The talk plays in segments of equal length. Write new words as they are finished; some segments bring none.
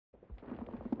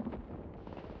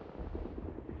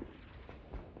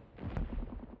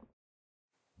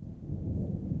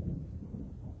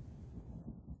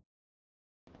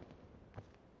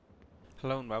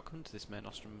Hello and welcome to this Mare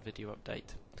Nostrum video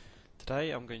update.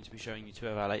 Today I'm going to be showing you two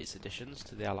of our latest additions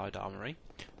to the Allied Armoury,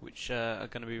 which are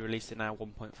going to be released in our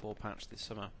 1.4 patch this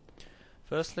summer.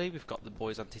 Firstly, we've got the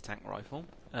Boys anti-tank rifle.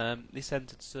 This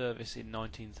entered service in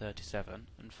 1937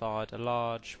 and fired a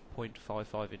large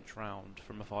 .55 inch round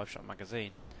from a 5-shot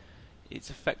magazine. It's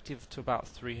effective to about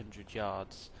 300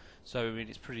 yards, so I mean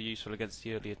it's pretty useful against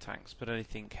the earlier tanks, but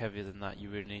anything heavier than that you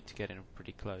really need to get in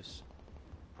pretty close.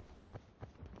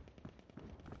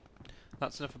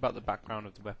 That's enough about the background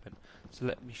of the weapon, so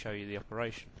let me show you the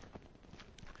operation.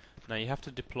 Now you have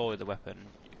to deploy the weapon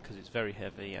because it's very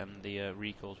heavy and the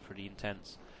recoil is pretty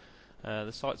intense. The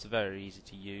sights are very easy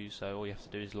to use, so all you have to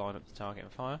do is line up the target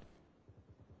and fire.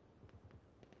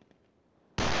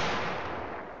 The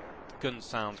gun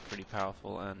sounds pretty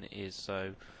powerful, and it is,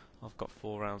 so I've got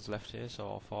 4 rounds left here, so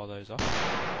I'll fire those off.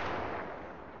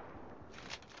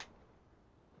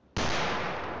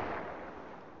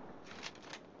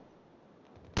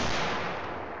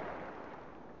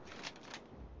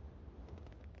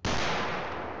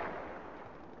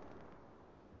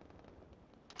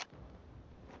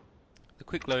 The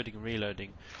quick loading and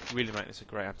reloading really make this a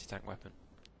great anti-tank weapon.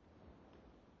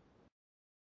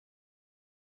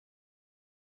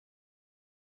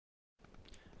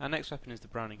 Our next weapon is the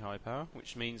Browning Hi-Power,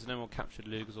 which means no more captured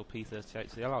Lugers or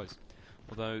P-38 to the Allies,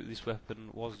 although this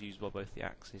weapon was used by both the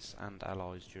Axis and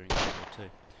Allies during World War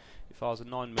II. It fires a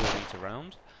 9mm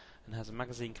round and has a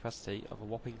magazine capacity of a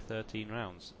whopping 13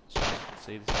 rounds, so as you can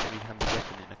see this is a really handy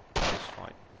weapon in a close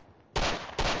fight.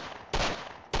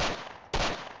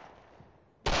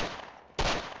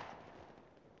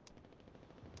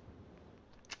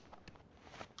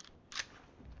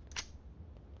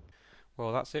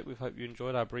 Well, that's it. We hope you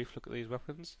enjoyed our brief look at these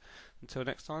weapons. Until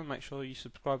next time, make sure you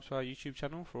subscribe to our YouTube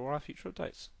channel for all our future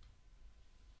updates.